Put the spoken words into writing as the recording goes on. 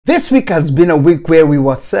This week has been a week where we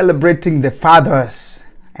were celebrating the fathers.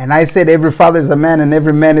 And I said every father is a man and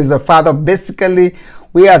every man is a father. Basically,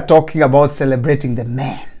 we are talking about celebrating the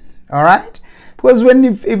man. All right? Because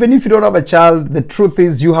even if you don't have a child, the truth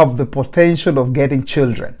is you have the potential of getting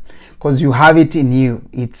children. Because you have it in you.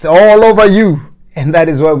 It's all over you. And that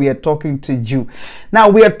is why we are talking to you. Now,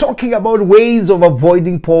 we are talking about ways of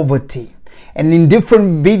avoiding poverty. And in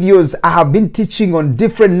different videos, I have been teaching on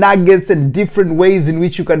different nuggets and different ways in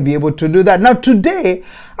which you can be able to do that. Now, today,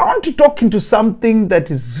 I want to talk into something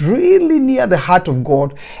that is really near the heart of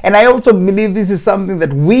God. And I also believe this is something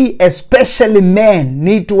that we, especially men,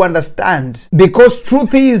 need to understand. Because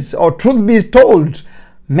truth is, or truth be told,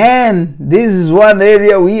 man, this is one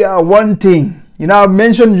area we are wanting. You know, I've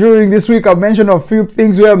mentioned during this week, I've mentioned a few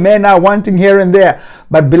things where men are wanting here and there.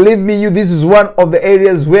 But believe me, this is one of the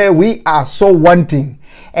areas where we are so wanting.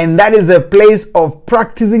 And that is a place of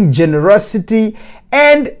practicing generosity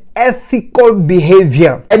and ethical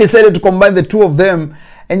behavior. I decided to combine the two of them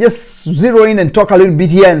and just zero in and talk a little bit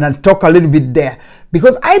here and talk a little bit there.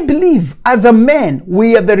 Because I believe as a man,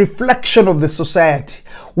 we are the reflection of the society.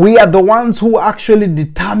 We are the ones who actually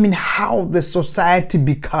determine how the society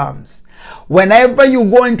becomes. Whenever you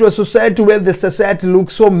go into a society where the society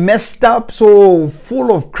looks so messed up, so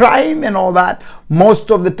full of crime and all that,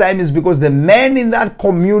 most of the time is because the men in that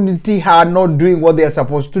community are not doing what they are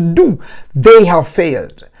supposed to do. They have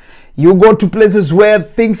failed. You go to places where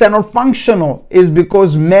things are not functional, is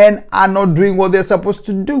because men are not doing what they're supposed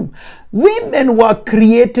to do. Women were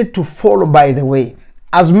created to follow, by the way.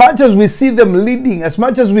 As much as we see them leading, as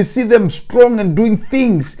much as we see them strong and doing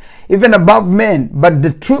things even above men, but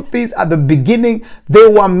the truth is at the beginning they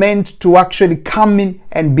were meant to actually come in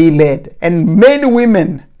and be led. And many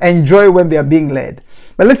women enjoy when they are being led.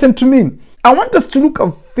 But listen to me. I want us to look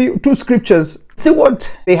at two scriptures, see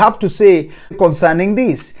what they have to say concerning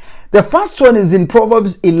this. The first one is in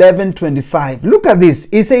Proverbs 11:25. Look at this.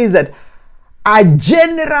 It says that a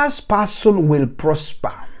generous person will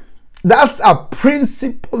prosper. That's a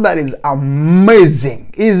principle that is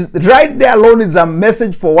amazing. Is right there alone is a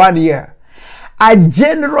message for 1 year. A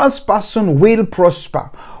generous person will prosper.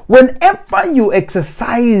 Whenever you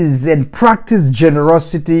exercise and practice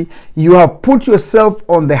generosity, you have put yourself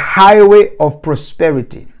on the highway of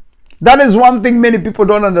prosperity. That is one thing many people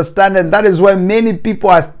don't understand, and that is why many people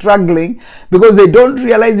are struggling, because they don't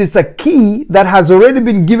realize it's a key that has already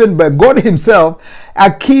been given by God Himself, a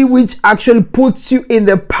key which actually puts you in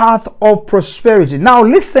the path of prosperity. Now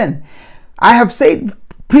listen, I have said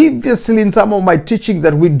previously in some of my teachings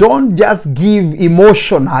that we don't just give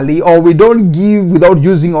emotionally, or we don't give without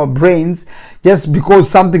using our brains just because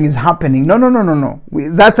something is happening. No.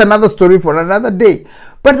 That's another story for another day.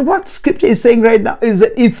 But what scripture is saying right now is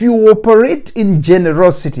that if you operate in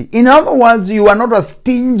generosity, in other words, you are not a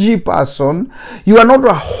stingy person, you are not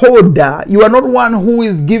a hoarder, you are not one who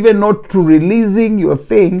is given not to releasing your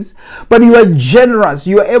things, but you are generous.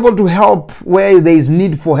 You are able to help where there is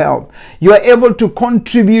need for help. You are able to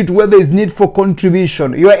contribute where there is need for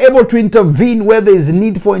contribution. You are able to intervene where there is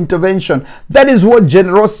need for intervention. That is what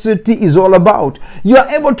generosity is all about. You are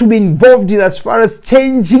able to be involved in as far as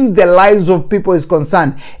changing the lives of people is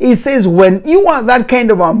concerned. It says when you are that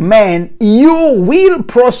kind of a man, you will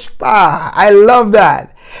prosper. I love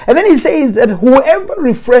that. And then he says that whoever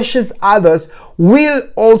refreshes others will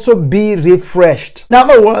also be refreshed. In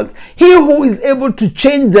other words, he who is able to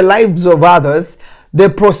change the lives of others, the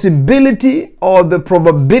possibility or the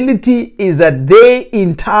probability is that they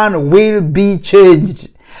in turn will be changed.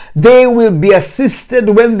 They will be assisted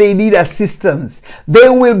when they need assistance. They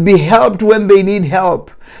will be helped when they need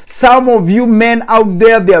help. Some of you men out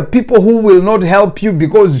there are people who will not help you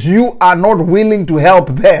because you are not willing to help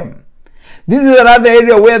them. This is another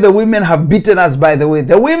area where the women have beaten us, by the way.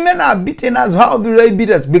 The women have beaten us. How do they beat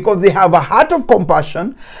us? Because they have a heart of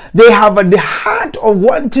compassion. They have the heart of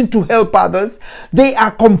wanting to help others. They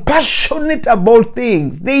are compassionate about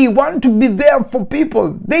things. They want to be there for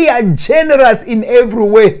people. They are generous in every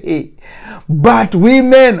way. But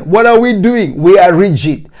women, what are we doing? We are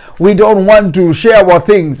rigid. We don't want to share our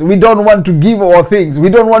things. We don't want to give our things. We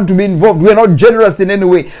don't want to be involved. We are not generous in any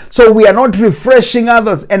way. So we are not refreshing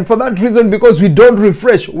others. And for that reason, because we don't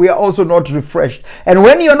refresh, we are also not refreshed. And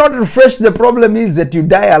when you're not refreshed, the problem is that you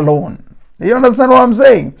die alone. You understand what I'm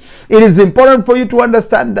saying? It is important for you to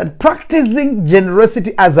understand that practicing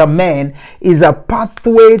generosity as a man is a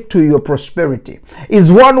pathway to your prosperity.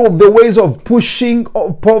 Is one of the ways of pushing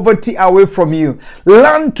poverty away from you.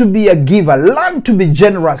 Learn to be a giver. Learn to be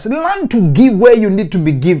generous. Learn to give where you need to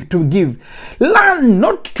give. Learn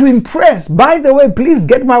not to impress. By the way, please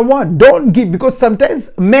get my word. Don't give, because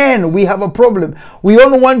sometimes men, we have a problem. We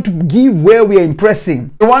only want to give where we are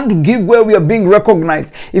impressing. We want to give where we are being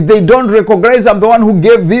recognized. If they don't recognize I'm the one who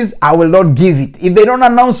gave this, I will not give it. If they don't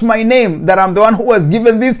announce my name that I'm the one who has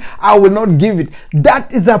given this, I will not give it.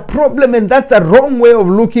 That is a problem, and that's a wrong way of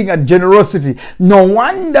looking at generosity. No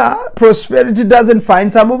wonder prosperity doesn't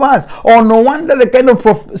find some of us, or no wonder the kind of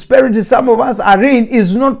prosperity some of us are in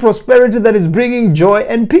is not prosperity that is bringing joy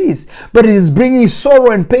and peace, but it is bringing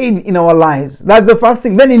sorrow and pain in our lives. That's the first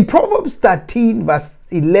thing. Then in Proverbs 13 verse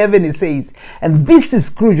 11 it says, and this is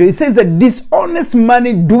crucial, it says that dishonest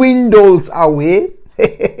money dwindles away,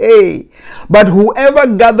 but whoever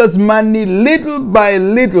gathers money little by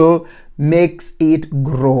little makes it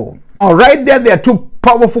grow. All right, there are two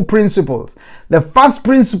powerful principles. The first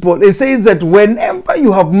principle, it says that whenever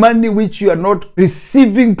you have money which you are not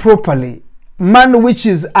receiving properly, money which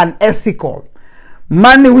is unethical,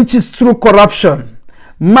 money which is through corruption,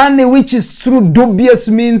 money which is through dubious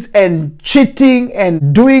means and cheating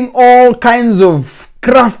and doing all kinds of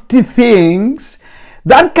crafty things,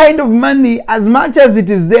 that kind of money, as much as it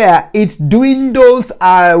is there, it dwindles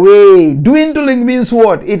away. Dwindling means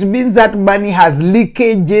what? It means that money has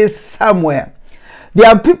leakages somewhere. There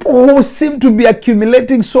are people who seem to be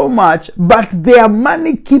accumulating so much, but their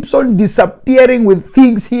money keeps on disappearing with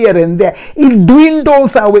things here and there. It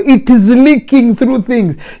dwindles away. It is leaking through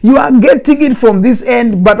things. You are getting it from this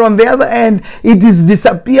end, but on the other end, it is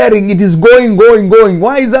disappearing. It is going.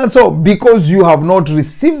 Why is that so? Because you have not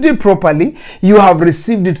received it properly. You have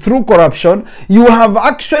received it through corruption. You have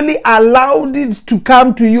actually allowed it to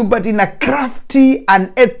come to you, but in a crafty,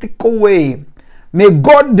 unethical way. May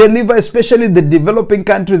God deliver, especially the developing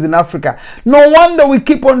countries in Africa. No wonder we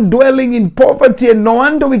keep on dwelling in poverty, and no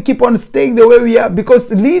wonder we keep on staying the way we are,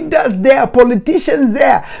 because leaders there, politicians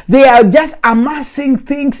there, they are just amassing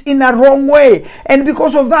things in a wrong way. And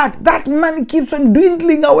because of that, that money keeps on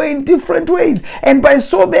dwindling away in different ways. And by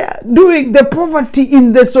so they are doing, the poverty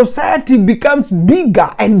in the society becomes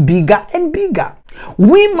bigger and bigger and bigger.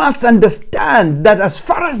 We must understand that as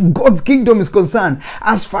far as God's kingdom is concerned,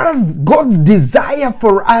 as far as God's desire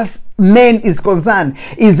for us men is concerned,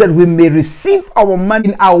 is that we may receive our money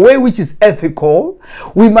in a way which is ethical.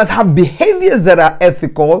 We must have behaviors that are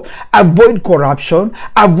ethical, avoid corruption,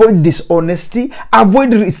 avoid dishonesty,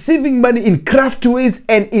 avoid receiving money in crafty ways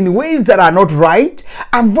and in ways that are not right,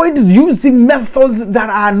 avoid using methods that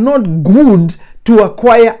are not good to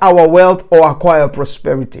acquire our wealth or acquire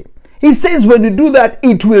prosperity. He says when you do that,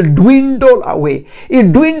 it will dwindle away.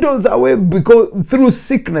 It dwindles away because through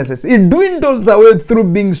sicknesses. It dwindles away through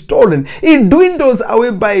being stolen. It dwindles away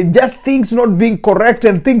by just things not being correct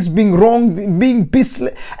and things being wrong, being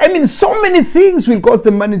peaceless. I mean, so many things will cause the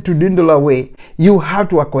money to dwindle away. You have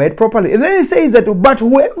to acquire it properly. And then he says that, but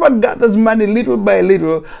whoever gathers money little by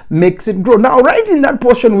little makes it grow. Now, right in that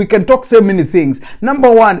portion, we can talk so many things.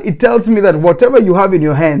 Number one, it tells me that whatever you have in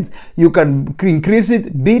your hands, you can increase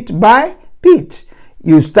it bit by bit.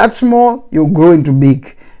 You start small, you grow into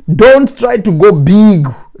big. Don't try to go big.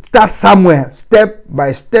 Start somewhere, step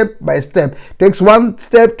by step by step. Takes one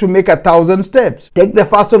step to make 1,000 steps. Take the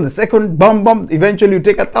first one, the second, eventually you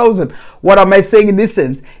take 1,000. What am I saying in this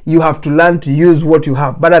sense? You have to learn to use what you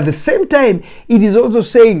have. But at the same time, it is also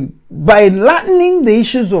saying, by learning the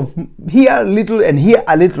issues of here a little and here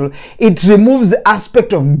a little, it removes the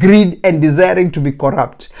aspect of greed and desiring to be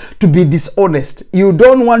corrupt, to be dishonest. You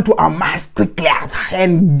don't want to amass quickly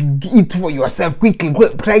and eat for yourself quickly,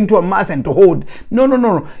 trying to amass and to hold.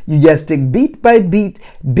 No. You just take bit by bit,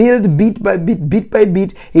 build bit by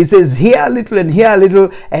bit. He says here a little and here a little,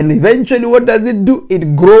 and eventually what does it do?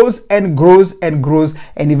 It grows and grows and grows,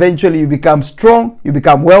 and eventually you become strong, you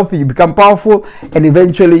become wealthy, you become powerful, and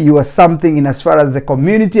eventually you are something in as far as the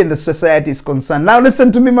community and the society is concerned. Now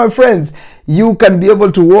listen to me, my friends. You can be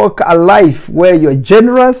able to walk a life where you're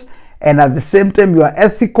generous, and at the same time you are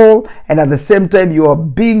ethical, and at the same time you are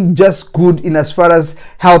being just good in as far as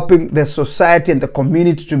helping the society and the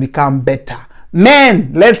community to become better.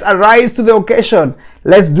 Men, let's arise to the occasion.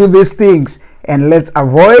 Let's do these things and let's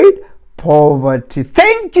avoid poverty.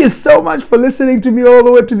 Thank you so much for listening to me all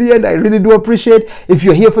the way to the end. I really do appreciate. If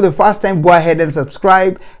you're here for the first time, go ahead and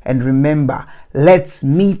subscribe. And remember, let's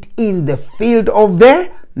meet in the field of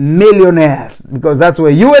the millionaires, because that's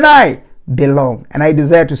where you and I belong. And I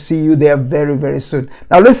desire to see you there very, very soon.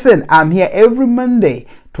 Now listen, I'm here every Monday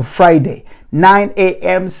to Friday, 9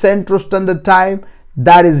 a.m. Central Standard Time.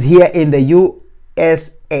 That is here in the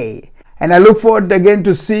USA. And I look forward again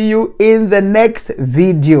to see you in the next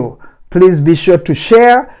video. Please be sure to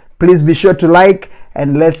share. Please be sure to like.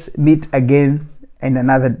 And let's meet again in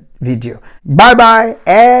another video. Bye-bye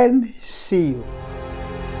and see you.